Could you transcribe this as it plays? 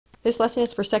This lesson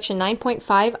is for section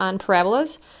 9.5 on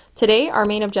parabolas. Today our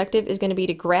main objective is going to be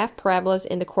to graph parabolas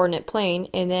in the coordinate plane,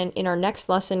 and then in our next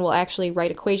lesson we'll actually write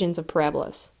equations of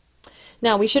parabolas.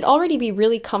 Now we should already be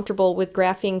really comfortable with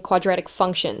graphing quadratic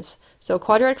functions. So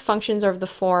quadratic functions are of the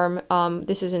form,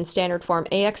 this is in standard form,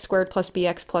 ax squared plus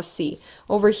bx plus c.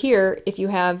 Over here, if you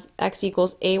have x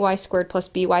equals ay squared plus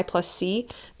by plus c,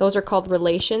 those are called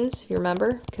relations, if you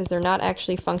remember, because they're not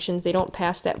actually functions. They don't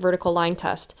pass that vertical line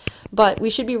test. But we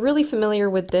should be really familiar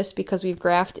with this because we've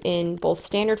graphed in both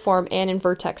standard form and in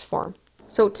vertex form.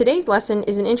 So today's lesson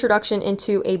is an introduction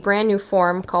into a brand new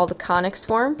form called the Conex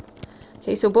Form.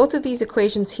 Okay, so both of these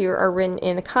equations here are written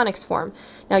in the Conex form.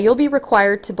 Now you'll be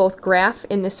required to both graph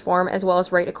in this form as well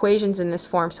as write equations in this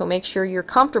form, so make sure you're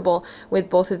comfortable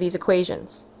with both of these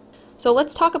equations. So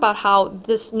let's talk about how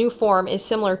this new form is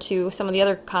similar to some of the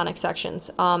other conic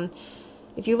sections.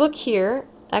 If you look here,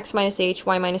 x minus h,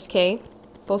 y minus k,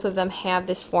 both of them have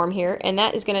this form here, and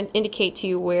that is going to indicate to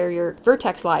you where your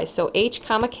vertex lies. So h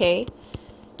comma k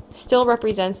still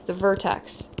represents the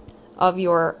vertex of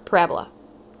your parabola.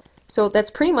 So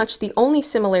that's pretty much the only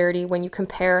similarity when you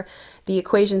compare the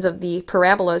equations of the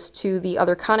parabolas to the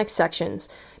other conic sections,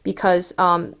 because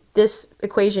this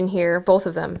equation here, both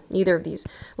of them, neither of these,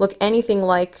 look anything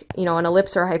like, you know, an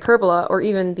ellipse or a hyperbola or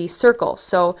even the circle.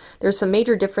 So there's some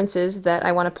major differences that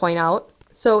I want to point out.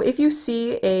 So if you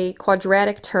see a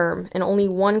quadratic term, and only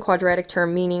one quadratic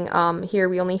term, meaning here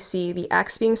we only see the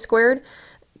x being squared,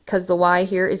 because the y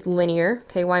here is linear,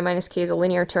 okay, y minus k is a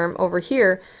linear term. Over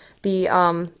here, the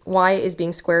y is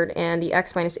being squared and the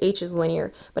x minus h is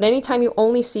linear. But anytime you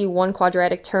only see one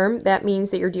quadratic term, that means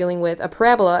that you're dealing with a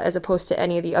parabola as opposed to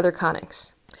any of the other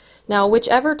conics. Now,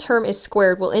 whichever term is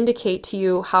squared will indicate to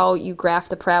you how you graph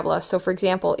the parabola. So for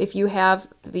example, if you have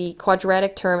the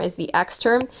quadratic term as the x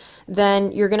term,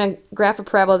 then you're going to graph a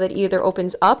parabola that either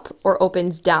opens up or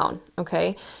opens down,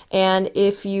 okay? And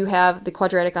if you have the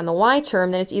quadratic on the y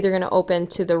term, then it's either going to open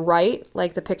to the right,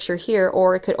 like the picture here,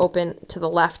 or it could open to the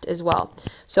left as well.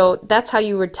 So that's how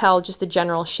you would tell just the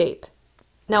general shape.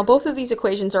 Now both of these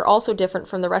equations are also different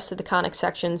from the rest of the conic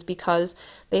sections because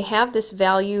they have this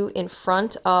value in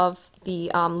front of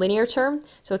the linear term,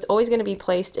 so it's always going to be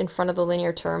placed in front of the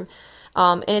linear term,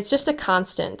 and it's just a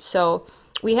constant. So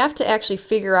we have to actually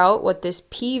figure out what this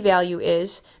p value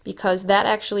is, because that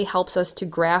actually helps us to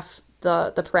graph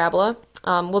the parabola.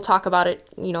 We'll talk about it,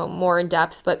 you know, more in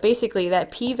depth, but basically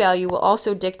that p value will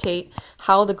also dictate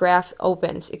how the graph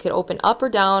opens. It could open up or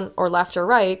down or left or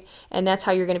right, and that's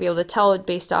how you're going to be able to tell it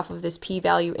based off of this p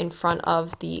value in front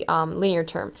of the linear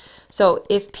term. So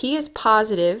if p is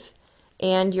positive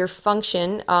and your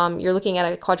function, you're looking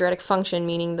at a quadratic function,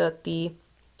 meaning that the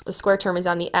square term is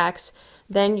on the x,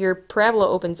 then your parabola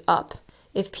opens up.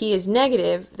 If p is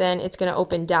negative, then it's going to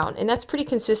open down. And that's pretty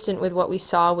consistent with what we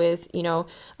saw with, you know,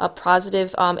 a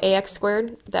positive ax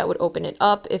squared, that would open it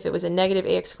up. If it was a negative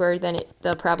ax squared, then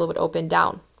the parabola would open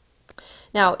down.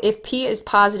 Now, if p is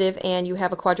positive and you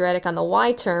have a quadratic on the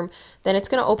y term, then it's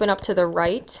going to open up to the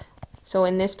right. So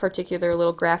in this particular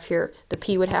little graph here, the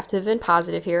p would have to have been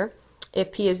positive here.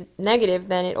 If p is negative,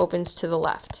 then it opens to the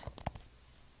left.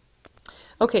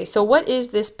 Okay, so what is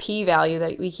this p value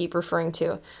that we keep referring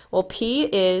to? Well, p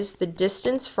is the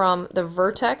distance from the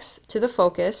vertex to the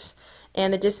focus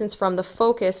and the distance from the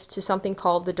focus to something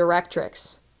called the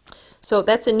directrix. So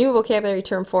that's a new vocabulary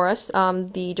term for us.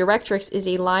 The directrix is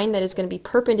a line that is going to be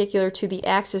perpendicular to the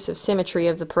axis of symmetry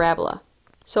of the parabola.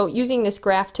 So using this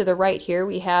graph to the right here,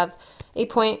 we have a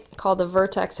point called the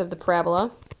vertex of the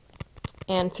parabola,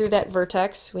 and through that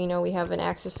vertex we know we have an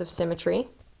axis of symmetry.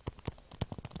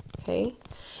 Okay.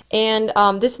 And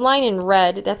this line in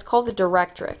red, that's called the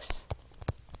directrix.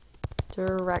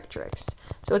 Directrix.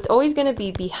 So it's always going to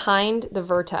be behind the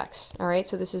vertex. All right,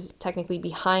 so this is technically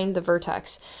behind the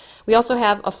vertex. We also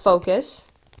have a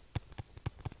focus,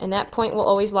 and that point will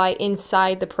always lie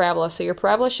inside the parabola. So your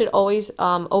parabola should always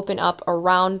open up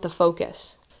around the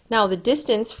focus. Now the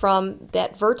distance from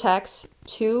that vertex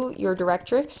to your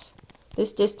directrix,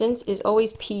 this distance is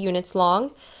always p units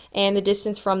long. And the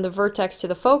distance from the vertex to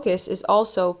the focus is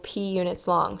also p units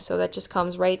long. So that just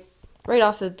comes right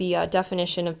off of the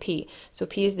definition of p. So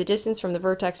p is the distance from the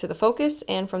vertex to the focus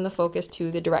and from the focus to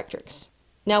the directrix.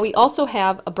 Now we also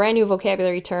have a brand new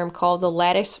vocabulary term called the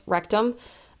Latus Rectum.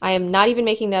 I am not even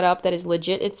making that up. That is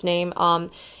legit its name.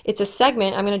 It's a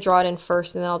segment. I'm going to draw it in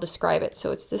first and then I'll describe it.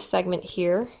 So it's this segment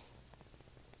here.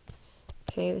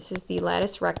 Okay, this is the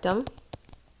Latus Rectum.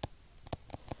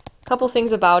 Couple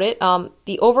things about it.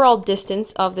 The overall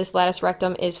distance of this latus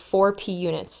rectum is 4p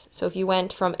units. So if you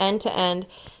went from end to end,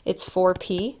 it's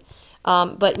 4p.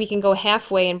 But we can go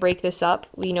halfway and break this up.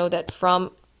 We know that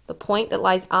from the point that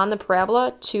lies on the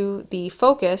parabola to the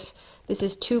focus, this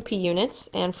is 2p units,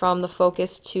 and from the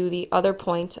focus to the other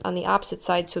point on the opposite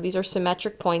side, so these are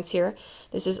symmetric points here,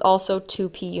 this is also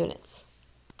 2p units.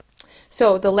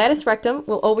 So the lattice rectum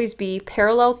will always be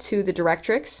parallel to the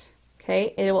directrix.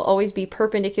 Okay, it will always be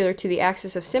perpendicular to the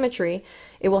axis of symmetry.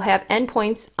 It will have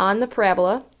endpoints on the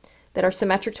parabola that are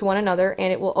symmetric to one another,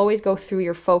 and it will always go through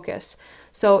your focus.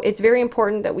 So it's very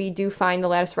important that we do find the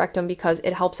lattice rectum because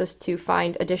it helps us to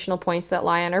find additional points that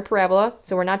lie on our parabola.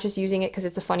 So we're not just using it because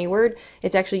it's a funny word,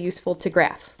 it's actually useful to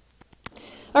graph.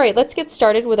 Alright, let's get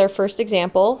started with our first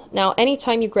example. Now,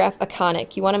 anytime you graph a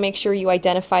conic, you want to make sure you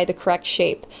identify the correct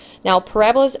shape. Now,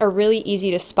 parabolas are really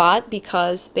easy to spot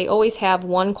because they always have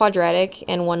one quadratic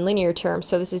and one linear term.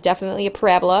 So this is definitely a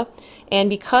parabola. And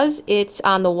because it's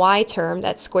on the y term,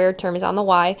 that squared term is on the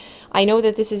y, I know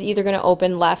that this is either going to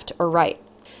open left or right.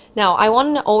 Now, I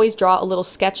want to always draw a little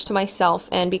sketch to myself,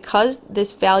 and because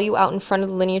this value out in front of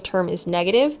the linear term is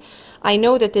negative, I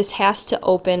know that this has to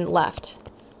open left.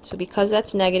 So because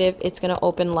that's negative, it's going to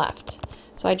open left.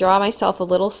 So I draw myself a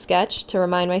little sketch to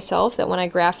remind myself that when I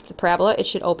graph the parabola, it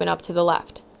should open up to the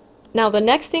left. Now the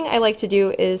next thing I like to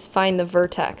do is find the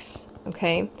vertex.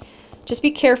 Okay, just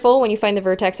be careful when you find the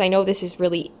vertex. I know this is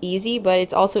really easy, but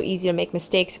it's also easy to make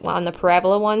mistakes on the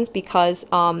parabola ones because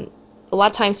a lot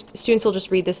of times students will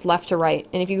just read this left to right,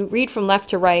 and if you read from left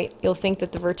to right, you'll think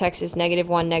that the vertex is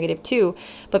 -1, -2,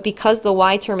 but because the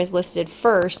y term is listed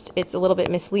first, it's a little bit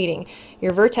misleading.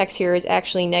 Your vertex here is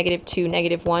actually -2,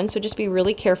 -1, so just be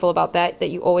really careful about that,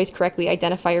 that you always correctly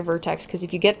identify your vertex, because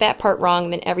if you get that part wrong,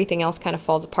 then everything else kind of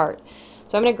falls apart.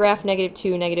 So I'm going to graph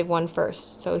 -2, -1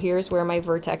 first. So here's where my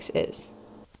vertex is.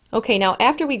 Okay, now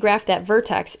after we graph that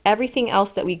vertex, everything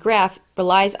else that we graph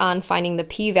relies on finding the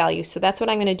p-value. So that's what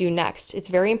I'm going to do next. It's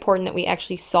very important that we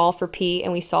actually solve for p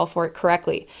and we solve for it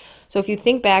correctly. So if you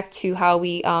think back to how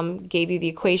we gave you the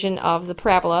equation of the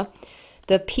parabola,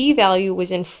 the p-value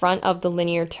was in front of the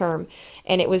linear term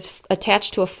and it was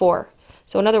attached to a 4.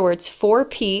 So in other words,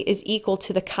 4p is equal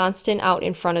to the constant out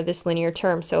in front of this linear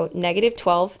term. So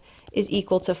 -12 is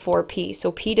equal to 4p.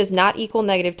 So p does not equal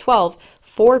 -12,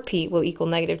 4p will equal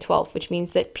 -12, which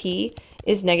means that p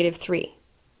is -3.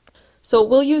 So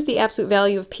we'll use the absolute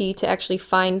value of p to actually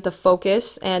find the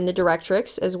focus and the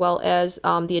directrix, as well as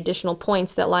the additional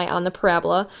points that lie on the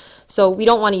parabola. So we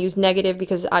don't want to use negative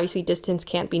because obviously distance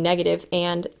can't be negative,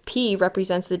 and p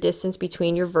represents the distance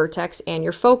between your vertex and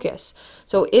your focus.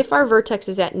 So if our vertex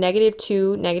is at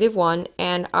 -2, -1,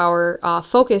 and our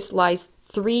focus lies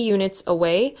 3 units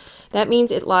away, that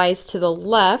means it lies to the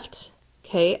left,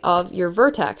 okay, of your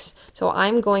vertex. So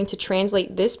I'm going to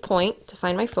translate this point to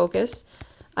find my focus.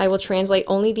 I will translate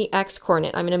only the x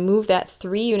coordinate. I'm going to move that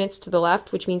 3 units to the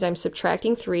left, which means I'm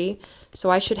subtracting 3.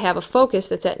 So I should have a focus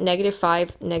that's at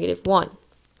 -5, -1.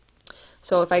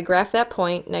 So if I graph that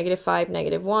point, -5,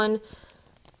 -1,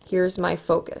 here's my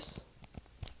focus.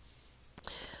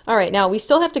 Alright, now we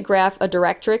still have to graph a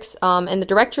directrix, and the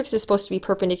directrix is supposed to be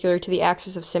perpendicular to the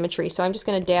axis of symmetry. So I'm just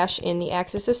going to dash in the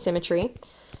axis of symmetry.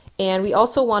 And we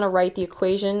also want to write the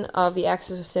equation of the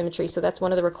axis of symmetry. So that's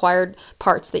one of the required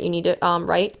parts that you need to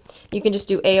write. You can just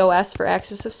do AOS for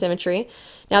axis of symmetry.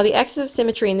 Now the axis of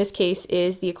symmetry in this case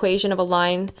is the equation of a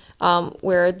line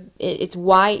where it's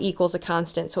y equals a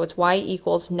constant. So it's y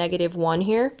equals -1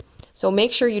 here. So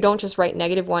make sure you don't just write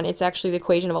 -1, it's actually the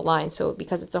equation of a line. So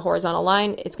because it's a horizontal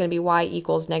line, it's going to be y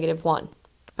equals -1.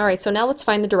 Alright, so now let's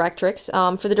find the directrix.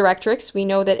 For the directrix, we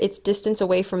know that its distance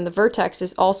away from the vertex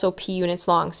is also p units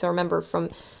long. So remember, from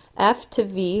F to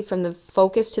V, from the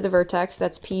focus to the vertex,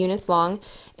 that's p units long.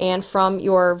 And from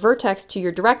your vertex to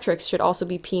your directrix should also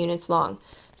be p units long.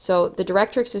 So the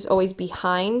directrix is always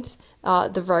behind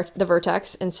the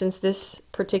vertex, and since this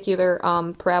particular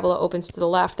parabola opens to the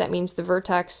left, that means the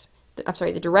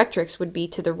directrix would be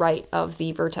to the right of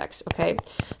the vertex, okay?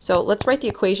 So let's write the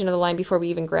equation of the line before we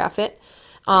even graph it.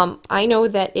 I know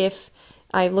that if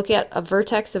I look at a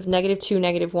vertex of -2,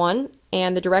 -1,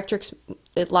 and the directrix,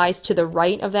 it lies to the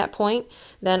right of that point,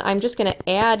 then I'm just going to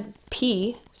add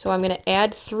p, so I'm going to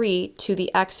add 3 to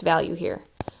the x value here.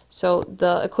 So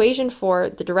the equation for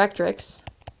the directrix,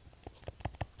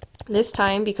 this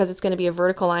time, because it's going to be a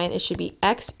vertical line, it should be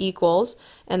x equals,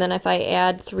 and then if I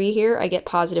add 3 here, I get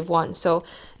 +1. So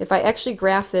if I actually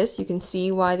graph this, you can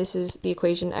see why this is the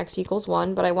equation x equals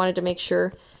 1, but I wanted to make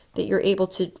sure that you're able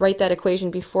to write that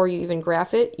equation before you even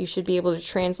graph it. You should be able to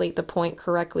translate the point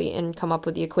correctly and come up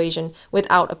with the equation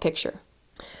without a picture.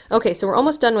 Okay, so we're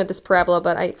almost done with this parabola,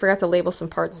 but I forgot to label some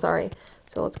parts, sorry.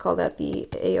 So let's call that the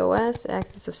AOS,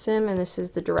 axis of sim, and this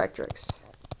is the directrix.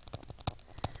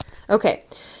 Okay,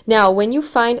 now when you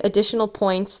find additional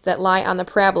points that lie on the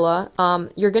parabola,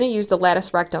 you're going to use the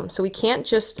lattice rectum. So we can't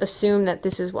just assume that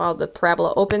this is while the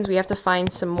parabola opens. We have to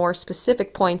find some more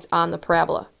specific points on the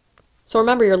parabola. So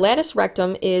remember, your lattice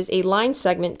rectum is a line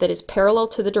segment that is parallel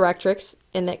to the directrix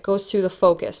and that goes through the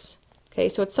focus. Okay,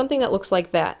 so it's something that looks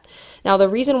like that. Now the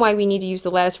reason why we need to use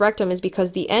the lattice rectum is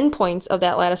because the endpoints of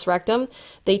that lattice rectum,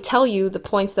 they tell you the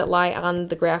points that lie on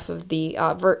the graph of the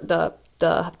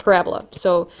parabola.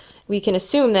 So we can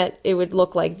assume that it would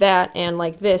look like that and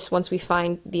like this once we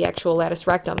find the actual lattice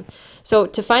rectum. So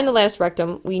to find the lattice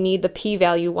rectum, we need the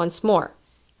p-value once more.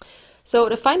 So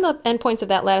to find the endpoints of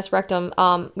that lattice rectum,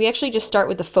 we actually just start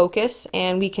with the focus,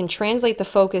 and we can translate the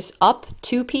focus up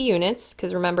 2 p units,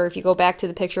 because remember, if you go back to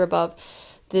the picture above,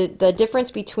 the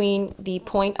difference between the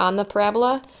point on the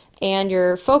parabola and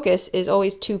your focus is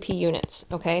always 2 p units.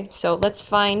 Okay, so let's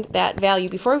find that value.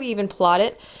 Before we even plot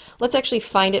it, let's actually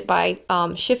find it by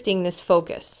shifting this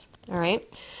focus. All right,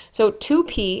 so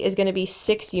 2p is going to be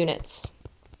 6 units.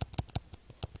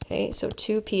 Okay, so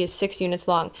 2p is 6 units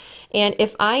long. And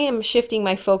if I am shifting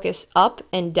my focus up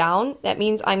and down, that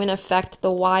means I'm going to affect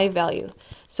the y value.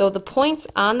 So the points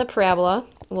on the parabola,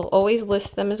 we'll always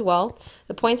list them as well.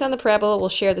 The points on the parabola will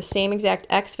share the same exact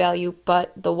x value,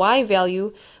 but the y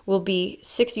value will be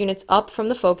 6 units up from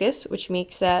the focus, which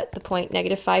makes that the point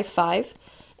 -5, 5,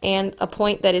 and a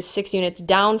point that is 6 units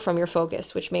down from your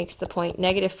focus, which makes the point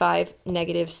 -5,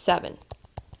 -7.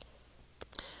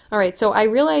 Alright, so I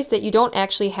realized that you don't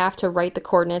actually have to write the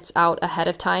coordinates out ahead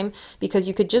of time, because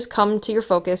you could just come to your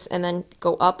focus and then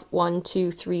go up 1,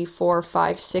 2, 3, 4,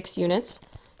 5, 6 units,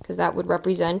 because that would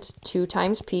represent 2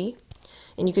 times p.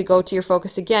 And you could go to your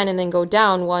focus again and then go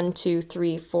down 1, 2,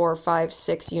 3, 4, 5,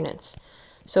 6 units.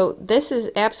 So this is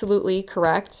absolutely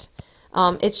correct.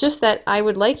 It's just that I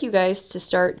would like you guys to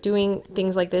start doing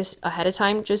things like this ahead of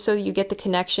time, just so you get the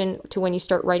connection to when you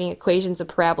start writing equations of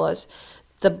parabolas.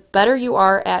 The better you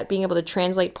are at being able to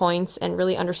translate points and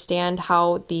really understand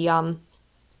how the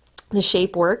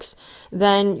shape works,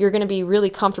 then you're going to be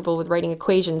really comfortable with writing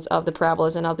equations of the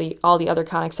parabolas and all the other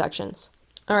conic sections.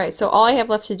 Alright, so all I have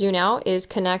left to do now is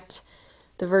connect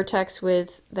the vertex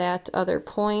with that other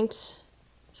point.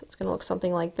 So it's going to look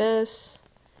something like this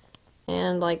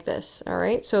and like this.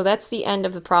 Alright, so that's the end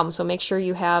of the problem. So make sure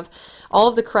you have all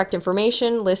of the correct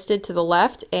information listed to the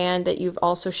left, and that you've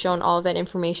also shown all of that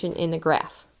information in the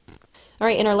graph.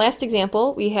 Alright, in our last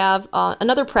example, we have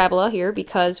another parabola here,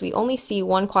 because we only see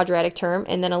one quadratic term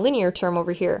and then a linear term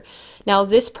over here. Now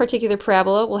this particular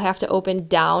parabola will have to open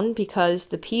down because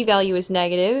the p-value is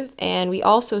negative, and we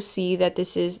also see that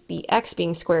this is the x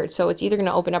being squared. So it's either going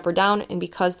to open up or down, and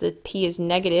because the p is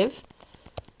negative,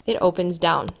 it opens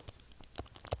down.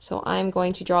 So I'm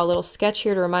going to draw a little sketch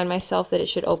here to remind myself that it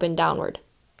should open downward.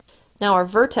 Now our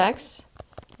vertex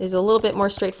is a little bit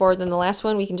more straightforward than the last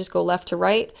one. We can just go left to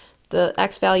right. The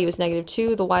x value is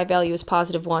 -2, the y value is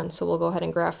 +1. So we'll go ahead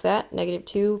and graph that,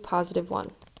 -2,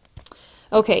 +1.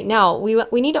 Okay, now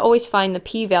we need to always find the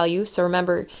p-value. So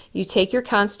remember, you take your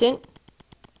constant,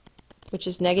 which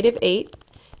is -8,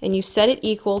 and you set it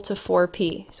equal to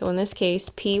 4p. So in this case,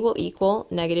 p will equal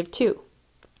 -2.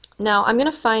 Now I'm going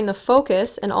to find the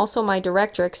focus and also my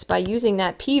directrix by using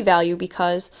that p-value,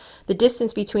 because the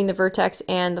distance between the vertex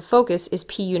and the focus is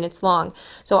p units long.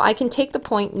 So I can take the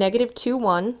point -2,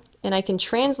 1, and I can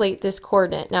translate this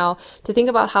coordinate. Now to think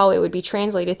about how it would be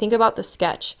translated, think about the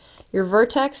sketch. Your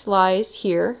vertex lies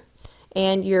here,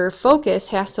 and your focus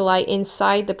has to lie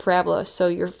inside the parabola. So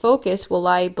your focus will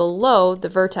lie below the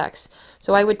vertex.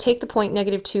 So I would take the point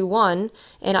 -2, 1,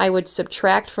 and I would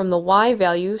subtract from the y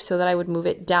value so that I would move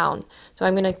it down. So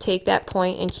I'm going to take that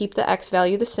point and keep the x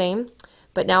value the same,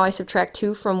 but now I subtract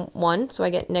 2 from 1, so I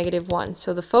get -1.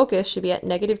 So the focus should be at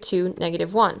 -2,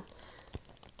 -1.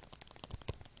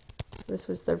 So this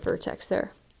was the vertex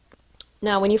there.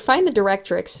 Now when you find the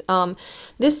directrix,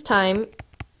 this time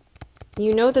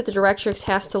you know that the directrix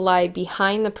has to lie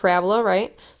behind the parabola,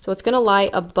 right? So it's going to lie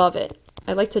above it.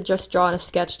 I like to just draw in a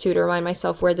sketch too to remind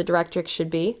myself where the directrix should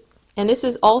be. And this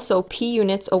is also p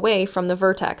units away from the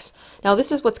vertex. Now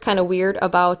this is what's kind of weird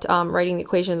about writing the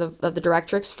equation of the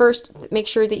directrix. First, make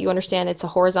sure that you understand it's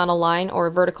a horizontal line or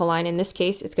a vertical line. In this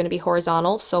case, it's going to be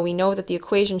horizontal, so we know that the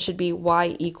equation should be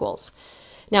y equals.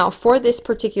 Now for this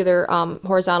particular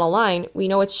horizontal line, we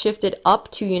know it's shifted up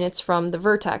 2 units from the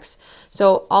vertex.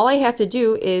 So all I have to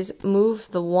do is move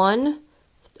the 1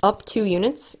 up 2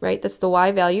 units, right? That's the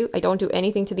y value. I don't do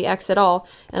anything to the x at all,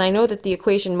 and I know that the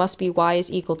equation must be y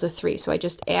is equal to 3. So I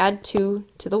just add 2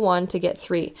 to the 1 to get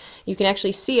 3. You can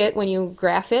actually see it when you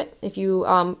graph it. If you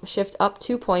shift up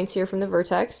 2 points here from the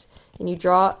vertex, and you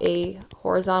draw a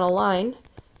horizontal line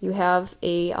you have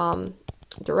a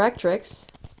directrix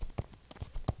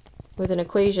with an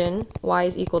equation y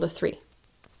is equal to 3.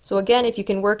 So again, if you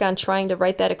can work on trying to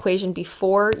write that equation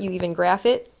before you even graph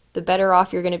it, the better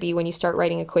off you're going to be when you start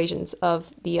writing equations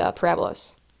of the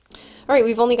parabolas. All right,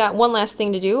 we've only got one last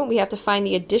thing to do. We have to find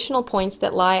the additional points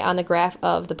that lie on the graph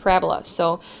of the parabola.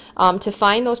 So to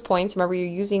find those points, remember you're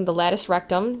using the Latus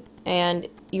Rectum, and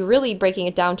you're really breaking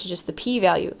it down to just the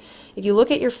p-value. If you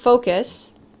look at your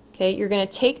focus, okay, you're going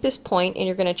to take this point and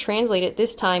you're going to translate it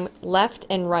this time left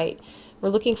and right. We're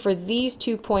looking for these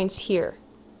 2 points here.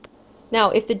 Now,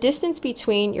 if the distance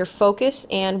between your focus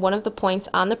and one of the points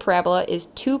on the parabola is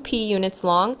 2p units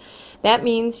long, that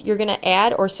means you're going to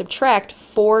add or subtract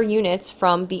 4 units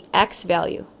from the x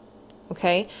value.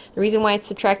 Okay? The reason why it's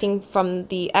subtracting from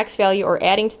the x value or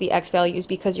adding to the x value is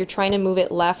because you're trying to move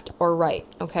it left or right.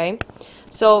 Okay?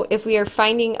 So if we are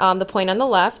finding the point on the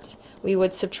left, we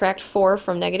would subtract 4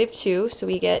 from -2, so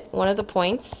we get one of the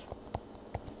points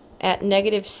at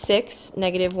 -6,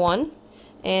 -1.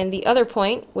 And the other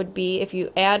point would be, if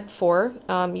you add 4,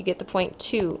 you get the point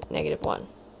 2, -1.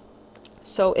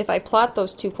 So if I plot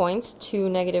those 2 points, 2,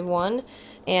 -1,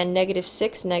 and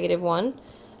 -6, -1,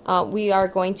 we are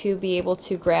going to be able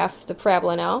to graph the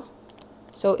parabola now.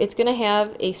 So it's going to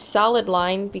have a solid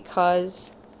line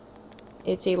because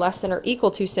it's a less than or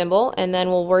equal to symbol, and then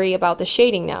we'll worry about the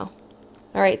shading now.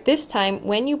 Alright, this time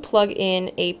when you plug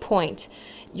in a point,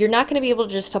 you're not going to be able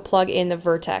just to plug in the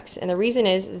vertex. And the reason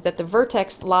is that the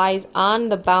vertex lies on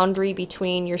the boundary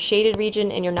between your shaded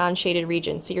region and your non-shaded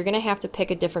region. So you're going to have to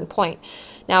pick a different point.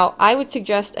 Now, I would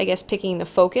suggest, I guess, picking the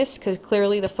focus, because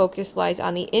clearly the focus lies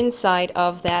on the inside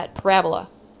of that parabola.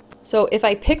 So if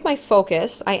I pick my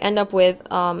focus, I end up with,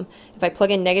 if I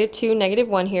plug in -2,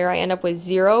 -1 here, I end up with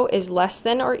 0 is less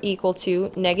than or equal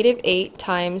to -8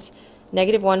 times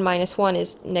 -1 minus 1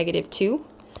 is -2.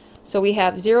 So we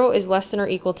have 0 is less than or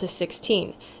equal to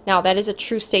 16. Now that is a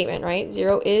true statement, right?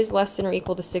 0 is less than or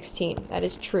equal to 16. That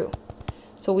is true.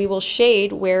 So we will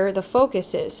shade where the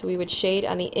focus is. So we would shade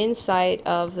on the inside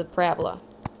of the parabola.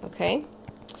 Okay?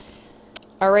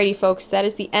 Alrighty folks, that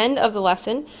is the end of the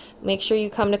lesson. Make sure you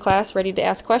come to class ready to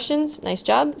ask questions. Nice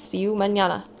job. See you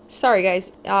mañana. Sorry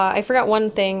guys, I forgot one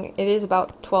thing. It is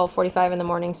about 12:45 in the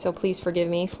morning, so please forgive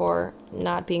me for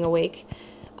not being awake.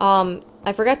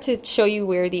 I forgot to show you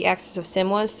where the axis of sim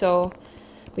was, so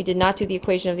we did not do the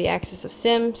equation of the axis of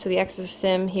sim. So the axis of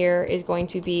sim here is going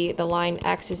to be the line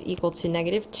x is equal to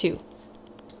 -2.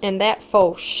 And that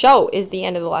for show is the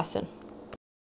end of the lesson.